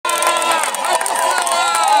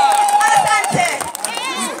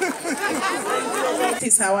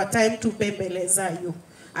our time to Bebeleza you.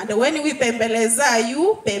 And when we Bebeleza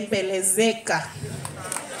you, Bebelezeka.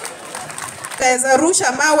 Kaeza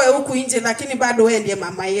rusha mawe huku nje lakini bado wewe ndiye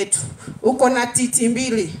mama yetu. Uko na titi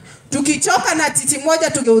mbili. Tukichoka na titi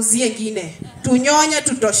moja tugeuzie nyingine. Tunyonye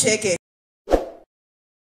tutosheke.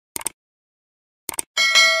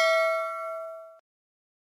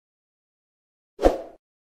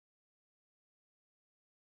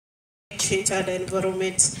 Change and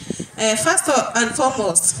environment. First and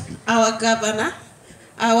foremost, our governor,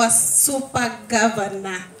 our super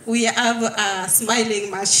governor. We have a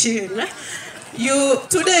smiling machine.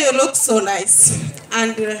 Today you look so nice,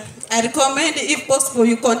 and I recommend, if possible,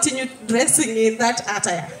 you continue dressing in that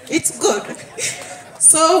attire. It's good.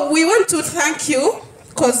 So we want to thank you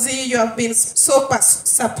because you have been so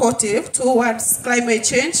supportive towards climate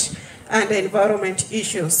change and environment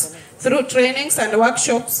issues. Through trainings and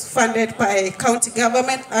workshops funded by county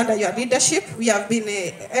government under your leadership, we have been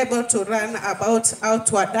able to learn about how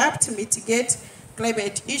to adapt, mitigate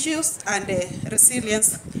climate issues and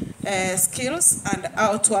resilience skills, and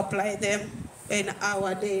how to apply them in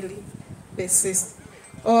our daily basis.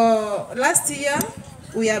 Last year,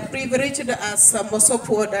 we are privileged as a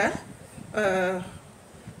Mosopward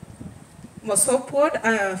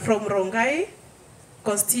from Rongai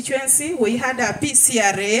constituency. We had a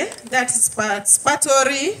PCRA, that is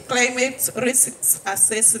Participatory Climate Risk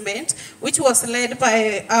Assessment, which was led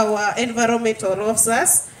by our environmental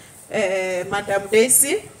officers, Madam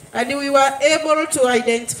Daisy, and we were able to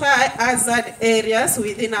identify hazard areas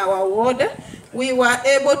within our ward. We were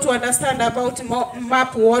able to understand about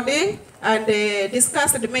map warding and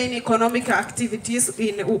discuss the main economic activities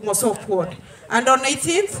in Mosopward. And on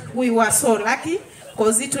 18th, we were so lucky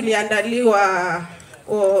because tuliandaliwa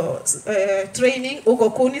training uko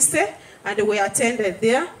Kuniste, and we attended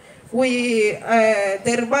there. The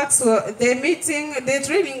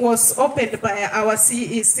training was opened by our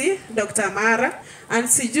CEC, Dr. Mara, and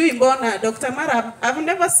sijui mbona, Dr. Mara, I've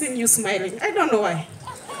never seen you smiling. I don't know why.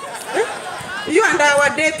 You and our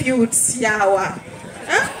deputies, Yawa.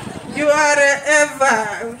 You are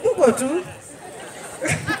ever,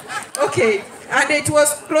 okay. And it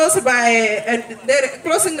was closed by, and the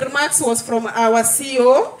closing remarks was from our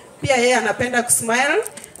CEO, pia yeye anapenda kusmile,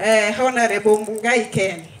 Honorable Mungai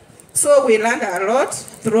Ken. So we learned a lot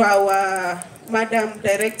through our Madam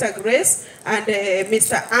Director Grace and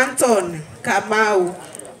Mr. Anton Kamau.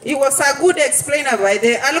 He was a good explainer by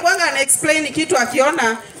the alikuwa ana-explain kitu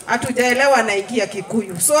akiona hatujaelewa na ingia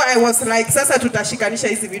Kikuyu. So I was like, sasa tutashikanisha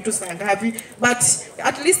hizi vitu sangapi, but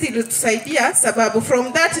at least ilitusaidia sababu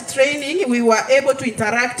from that training we were able to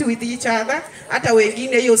interact with each other. Hata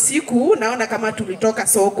wengine hiyo siku naona kama tulitoka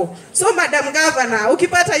soko. So Madam Governor,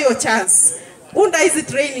 ukipata hiyo chance, unda hizi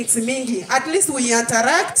trainings mingi, at least we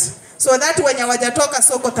interact so that when hawajatoka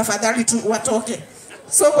soko tafadhali tu watoke.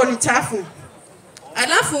 Soko ni chafu.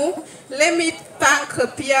 Alafu, let me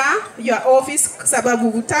thank pia your office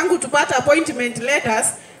sababu tangu tupata appointment letters,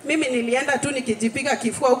 mimi nilienda tu nikijipiga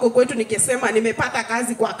kifua huko kwetu nikisema nimepata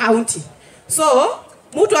kazi kwa county. So,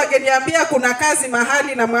 mtu akiniambia kuna kazi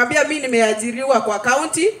mahali na mwambia mimi nimeajiriwa kwa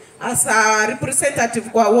county as a representative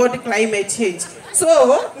kwa World Climate Change.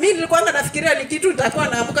 So, mimi nilikuwa nafikiria ni kitu nitakuwa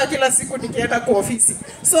naamka kila siku nikienda kwa ofisi.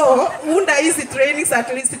 So, unda hizi trainings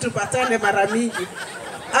at least tupatane mara mingi.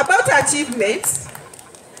 About achievements,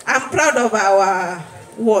 I'm proud of our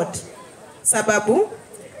ward. Sababu,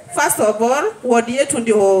 first of all, ward yetu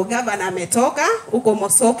ndio governor ametoka, uko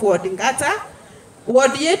Mosopward Ngata.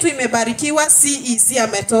 Ward yetu imebarikiwa, CEC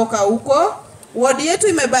ametoka huko. Ward yetu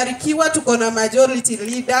imebarikiwa, tuko na majority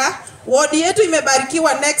leader. Ward yetu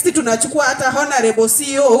imebarikiwa, next tunachukua hata honorable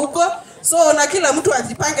CEO huko. So na kila mtu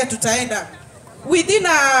ajipange tutaenda. Within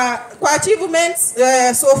kwa achievements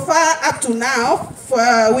so far up to now,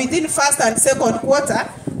 within first and second quarter,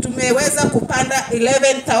 tumeweza kupanda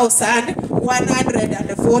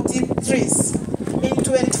 11,140 trees in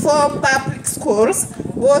 24 public schools,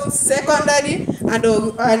 both secondary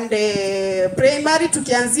and primary.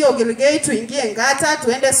 Tukianzia Ogilgei tuingie Ngata,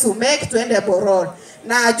 tuende Sumek, tuende Borol.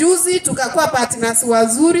 Na juzi tukakuwa partners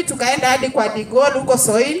wazuri, tukaenda hadi kwa Digol huko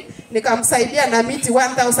Soil, nikamsaidia na miti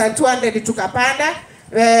 1,200 tukapanda.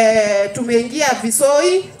 Tumeingia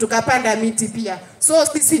Visoi, tukapanda miti pia. So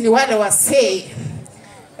sisi ni wale wasei.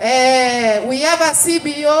 We have a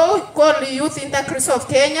CBO called Youth Intercris of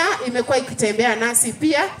Kenya, imekuwa ikitembea nasi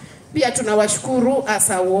pia tunawashukuru as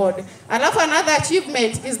a ward. Alafu another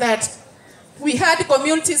achievement is that we had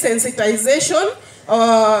community sensitization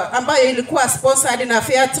ambayo ilikuwa sponsored na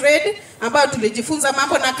Fair Trade, ambayo tulijifunza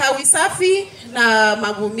mambo na kawi safi na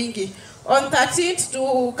mambo mingi. On 13th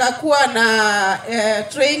tukakuwa na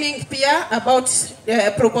training pia about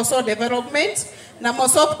proposal development. Na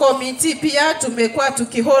MOSOP committee pia tumekuwa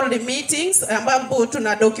tukihold meetings ambapo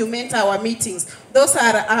tuna document our meetings. Those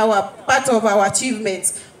are our part of our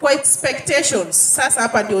achievements. Kwa expectations, sasa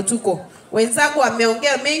hapa ndio tuko. Wenzangu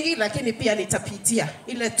wameongea mengi lakini pia nitapitia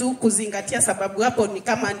ile tu kuzingatia sababu hapo ni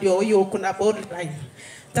kama ndio hiyo kuna borderline.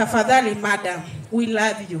 Tafadhali madam, we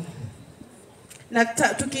love you. Na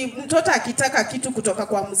mtoto akitaka kitu kutoka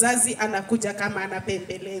kwa mzazi anakuja kama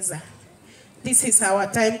anapembeleza. This is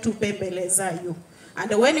our time to bebeleza you.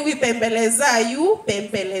 And when we bebeleza you,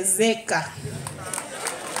 Bebelezeka.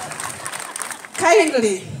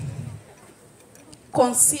 Kindly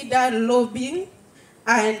consider lobbying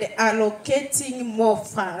and allocating more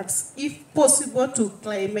funds, if possible, to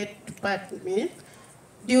climate department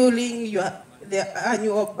during the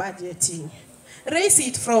annual budgeting. Raise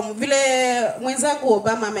it from, vile mwenzangu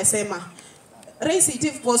Obama amesema, raise it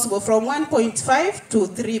if possible from 1.5 to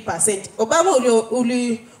 3%. Obama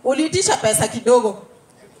uliitisha pesa kidogo.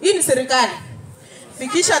 Hii ni serikali.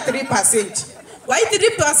 Fikisha 3%. Why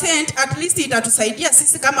 3%? At least itatusaidia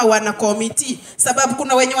sisi kama wana committee. Sababu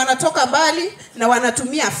kuna wenye wanatoka mbali na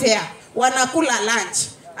wanatumia fare. Wanakula lunch.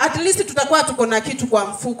 At least tutakuwa tuko na kitu kwa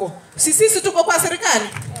mfuko. Sisi tuko kwa serikali.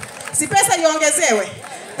 Si pesa iongezewe.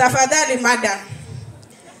 Tafadhali madam,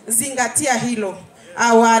 zingatia hilo.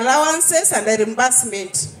 Our allowances and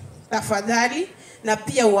reimbursement, tafadhali, na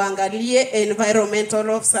pia uangalie environmental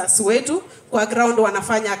officers wetu kwa ground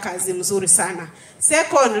wanafanya kazi mzuri sana.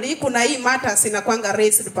 Secondly, kuna hii matters inakuanga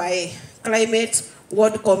raised by climate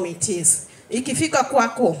ward committees. Ikifika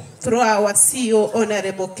kwako through our CEO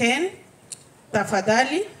Honorable Ken,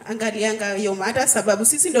 tafadhali angalianga hiyo mada sababu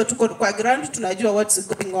sisi ndio tuko kwa ground tunajua what's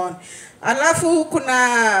going on. Alafu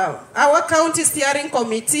kuna our county steering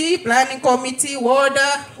committee, planning committee,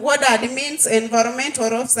 ward admins,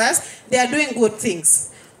 environmental officers, they are doing good things.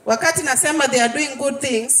 Wakati nasema they are doing good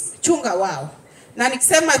things, chunga wao. Na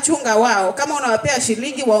nikisema chunga wao, kama unawapea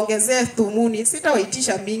shilingi waongezee thumuni,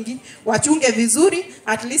 sitawaitisha mingi, wachunge vizuri,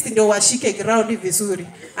 at least ndio washike ground vizuri.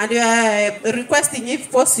 And we are requesting if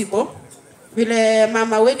possible, vile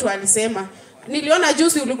mama wetu alisema, niliona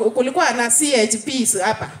juzi kulikuwa na CHPs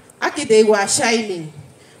hapa. Aki they were shining.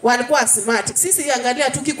 Walikuwa smart. Sisi angalia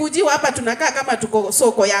tukikujiwa hapa tunakaa kama tuko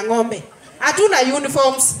soko ya ng'ombe. Hatuna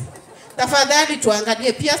uniforms. Tafadhali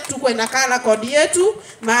tuangalie pia tuko na color code yetu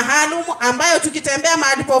maalum ambayo tukitembea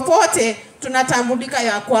mahali popote tunatambulika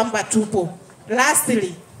ya kwamba tupo.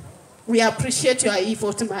 Lastly, we appreciate your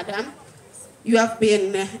effort, madam. You have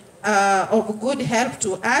been of good help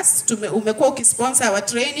to us. Umekuwa ukisponsor our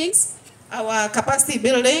trainings, our capacity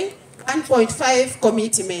building, 1.5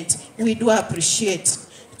 commitment. We do appreciate.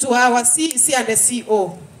 To our CEC and the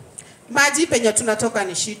CO, maji penye tunatoka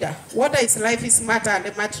ni shida. Water is life is matter and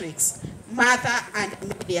the matrix. Matter and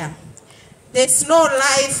media. There's no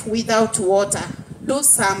life without water. Do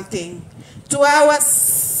something. To our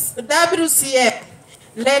WCF,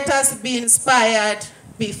 let us be inspired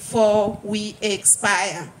before we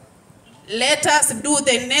expire. Let us do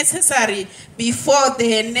the necessary before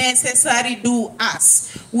the necessary do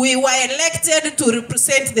us. We were elected to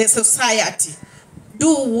represent the society.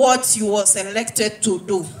 Do what you was elected to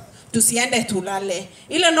do. Tusiende tulale.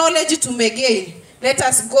 Ile knowledge tumegain, let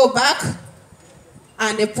us go back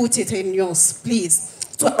and put it in use, please.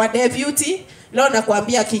 To our deputy, leo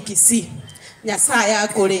nakwambia Kikisi, Nyasaye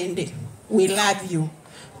akulinde. We love you.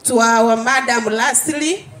 To our madam,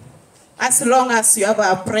 lastly, as long as you have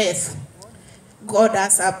a breath, God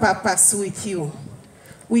has a purpose with you.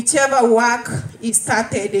 Whichever work is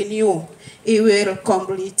started in you, He will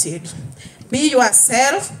complete it. Be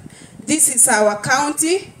yourself. This is our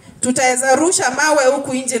county. Tutaweza rusha mawe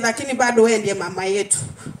huku nje lakini bado wewe ndiye mama yetu.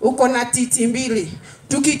 Uko na titi mbili.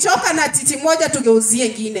 Tukichoka na titi moja tugeuzie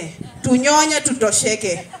nyingine. Tunyonye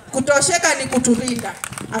tutosheke. Kutosheka ni kutulinda.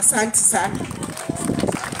 Asante sana.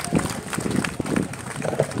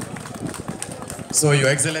 So Your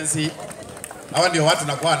Excellency, hawa ndio watu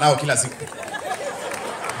nakuwa nao kila siku.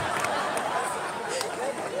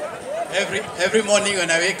 Every morning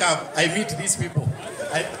when I wake up, I meet these people.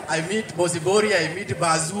 I meet Mosibori, I meet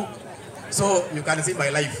Bazu. So you can see my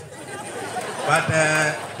life. But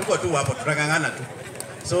tuko tu hapo tunangangana tu.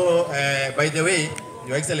 So by the way,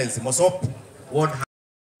 Your Excellency, MOSOP Ward